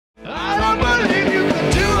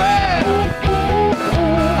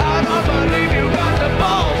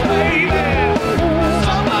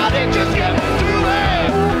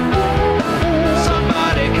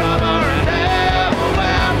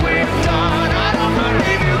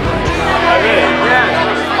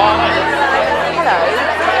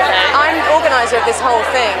of this whole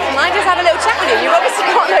thing. Can I just have a little chat with you? You've obviously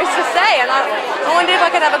got loads to say, and I wonder if I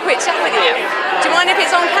could have a quick chat with you. Do you mind if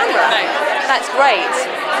it's on camera? No. That's great.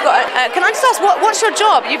 Can I just ask, what's your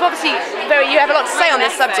job? You have a lot to say on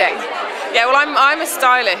this subject. Yeah, well, I'm a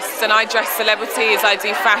stylist and I dress celebrities, I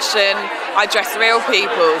do fashion, I dress real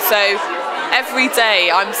people. So every day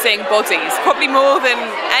I'm seeing bodies, probably more than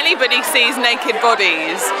anybody sees naked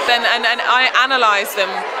bodies. And I analyse them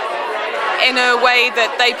in a way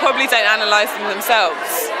that they probably don't analyse them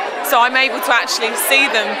themselves. So I'm able to actually see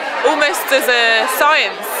them almost as a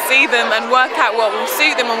science, see them and work out what will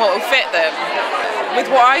suit them and what will fit them. With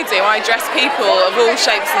what I do, I dress people of all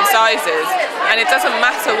shapes and sizes, and it doesn't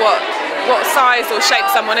matter what size or shape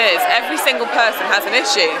someone is. Every single person has an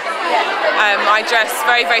issue. I dress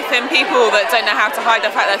very, very thin people that don't know how to hide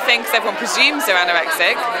the fact they're thin because everyone presumes they're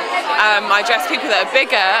anorexic. I dress people that are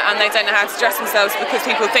bigger and they don't know how to dress themselves because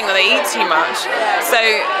people think that they eat too much. So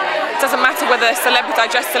it doesn't matter whether I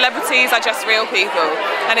dress celebrities, I dress real people,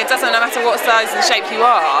 and it doesn't matter what size and shape you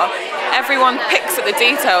are. Everyone picks at the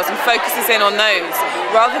details and focuses in on those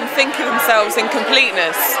rather than thinking of themselves in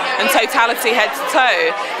completeness and totality head to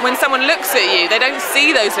toe. When someone looks at you, they don't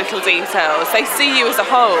see those little details, they see you as a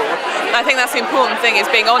whole. And I think that's the important thing, is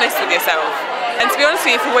being honest with yourself. And to be honest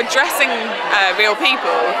with you, if we're dressing real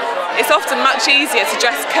people, it's often much easier to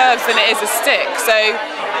dress curves than it is a stick. So,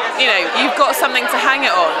 you know, you've got something to hang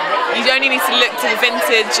it on. You only need to look to the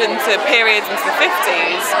vintage and to periods into the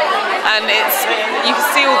 50s, and you can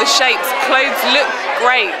see all the shapes. Clothes look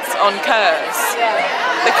great on curves.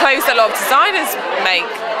 The clothes that a lot of designers make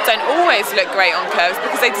don't always look great on curves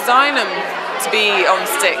because they design them to be on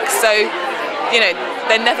sticks. So, you know,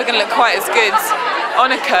 they're never going to look quite as good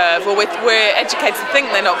on a curve, or we're educated to think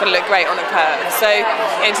they're not going to look great on a curve. So,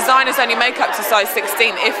 you know, designers only make up to size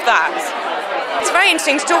 16, if that. It's very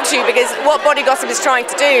interesting to talk to you, because what Body Gossip is trying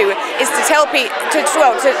to do is to tell people,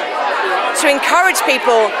 to encourage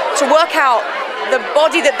people to work out the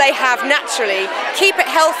body that they have naturally, keep it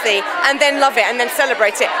healthy, and then love it, and then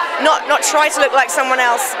celebrate it. Not try to look like someone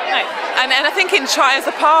else. No. And I think as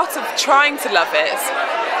a part of trying to love it,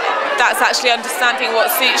 that's actually understanding what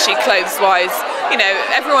suits you clothes-wise. You know,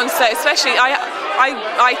 everyone says, especially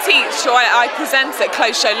I teach, or I present at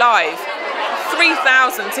Clothes Show Live.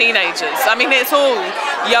 3,000 teenagers. I mean, it's all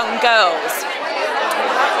young girls.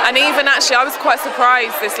 And even actually, I was quite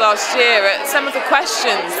surprised this last year at some of the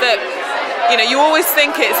questions that, you know, you always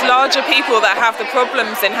think it's larger people that have the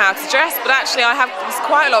problems in how to dress, but actually there's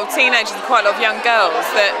quite a lot of teenagers and quite a lot of young girls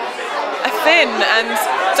that are thin and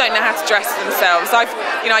don't know how to dress themselves. I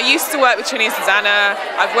used to work with Trini and Susanna,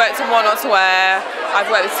 I've worked on What Not to Wear, I've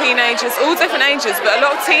worked with teenagers, all different ages, but a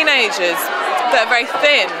lot of teenagers that are very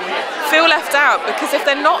thin feel left out, because if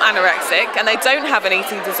they're not anorexic and they don't have an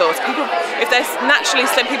eating disorder, if they're naturally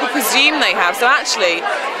slim, people presume they have, so actually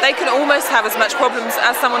they can almost have as much problems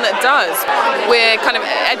as someone that does. We're kind of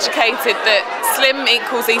educated that slim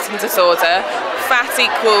equals eating disorder, fat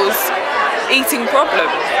equals eating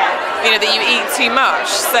problem, you know, that you eat too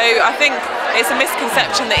much. So I think it's a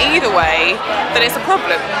misconception that either way that it's a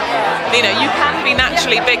problem. You know, you can be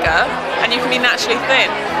naturally bigger and you can be naturally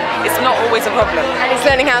thin. It's not always a problem. And it's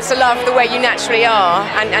learning how to love the way you naturally are,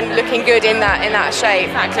 and looking good in that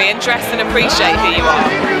shape. Exactly, and dress and appreciate who you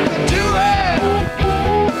are.